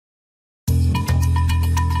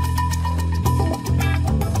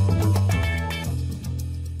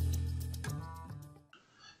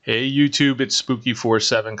Hey YouTube, it's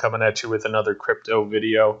Spooky47 coming at you with another crypto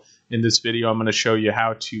video. In this video, I'm going to show you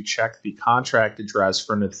how to check the contract address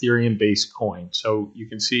for an Ethereum-based coin. So you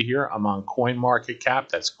can see here, I'm on CoinMarketCap.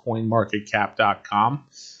 That's coinmarketcap.com.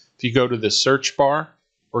 If you go to the search bar,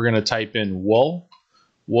 we're going to type in WOOL.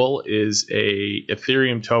 WOOL is a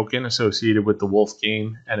Ethereum token associated with the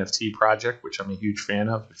Wolfgang NFT project, which I'm a huge fan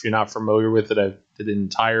of. If you're not familiar with it, I did an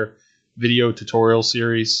entire video tutorial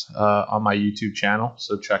series on my YouTube channel,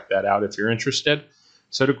 so check that out if you're interested.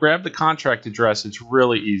 So to grab the contract address, it's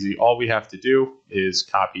really easy. All we have to do is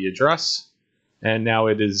copy address, and now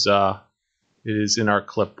it is in our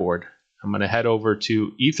clipboard. I'm going to head over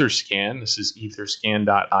to Etherscan. This is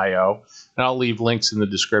etherscan.io, and I'll leave links in the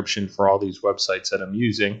description for all these websites that I'm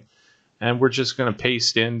using. And we're just going to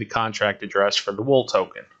paste in the contract address for the WOOL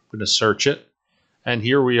token. I'm going to search it, and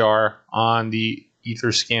here we are on the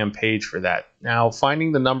Etherscan page for that. Now,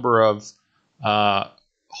 finding the number of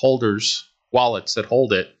wallets that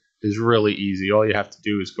hold it is really easy. All you have to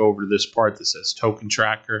do is go over to this part that says token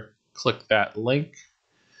tracker, click that link,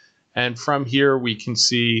 and from here we can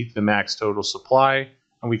see the max total supply,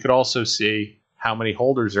 and we could also see how many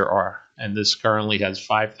holders there are. And this currently has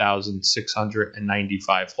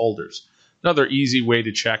 5,695 holders. Another easy way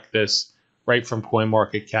to check this right from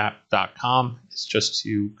coinmarketcap.com is just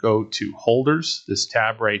to go to holders, this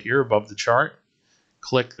tab right here above the chart,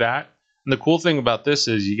 click that. And the cool thing about this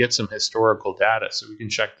is you get some historical data, so we can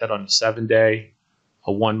check that on a 7-day,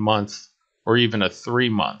 a 1-month, or even a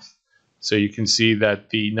 3-month. So you can see that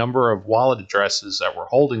the number of wallet addresses that were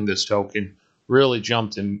holding this token really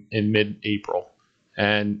jumped in mid-April,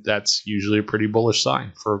 and that's usually a pretty bullish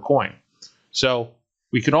sign for a coin. So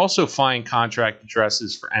we can also find contract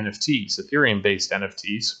addresses for NFTs, Ethereum-based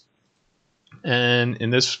NFTs. And in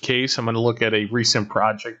this case, I'm going to look at a recent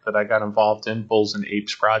project that I got involved in, Bulls and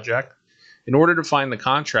Apes project. In order to find the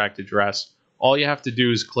contract address, all you have to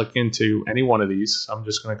do is click into any one of these. I'm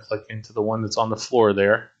just going to click into the one that's on the floor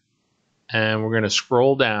there. And we're going to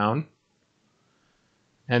scroll down.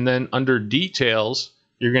 And then under details,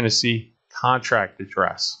 you're going to see contract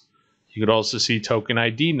address. You could also see token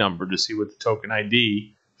ID number to see what the token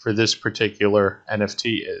ID for this particular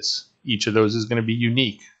NFT is. Each of those is going to be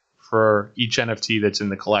unique for each NFT that's in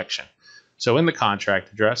the collection. So in the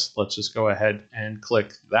contract address, let's just go ahead and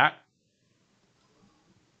click that.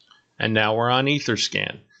 And now we're on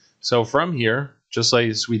Etherscan. So from here, just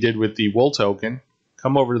like we did with the WOOL token,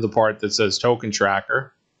 come over to the part that says token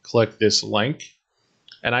tracker, click this link,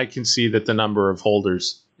 and I can see that the number of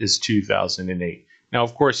holders is 2008. Now,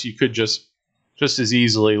 of course, you could just as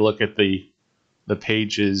easily look at the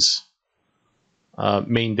page's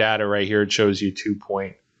main data right here. It shows you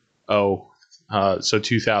 2.0, so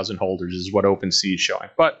 2,000 holders is what OpenSea is showing.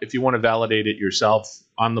 But if you want to validate it yourself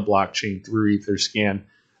on the blockchain through Etherscan,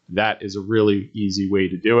 that is a really easy way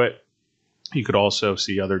to do it. You could also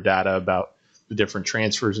see other data about the different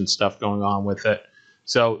transfers and stuff going on with it.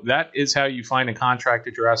 So that is how you find a contract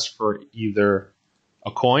address for either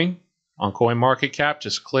a coin on CoinMarketCap.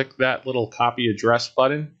 Just click that little copy address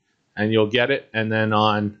button and you'll get it. And then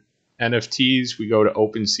on NFTs, we go to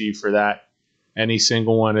OpenSea for that. Any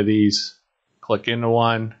single one of these, click into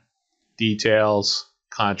one, details,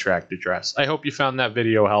 contract address. I hope you found that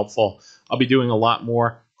video helpful. I'll be doing a lot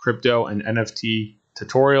more crypto and NFT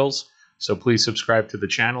tutorials, so please subscribe to the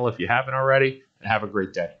channel if you haven't already, and have a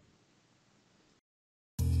great day.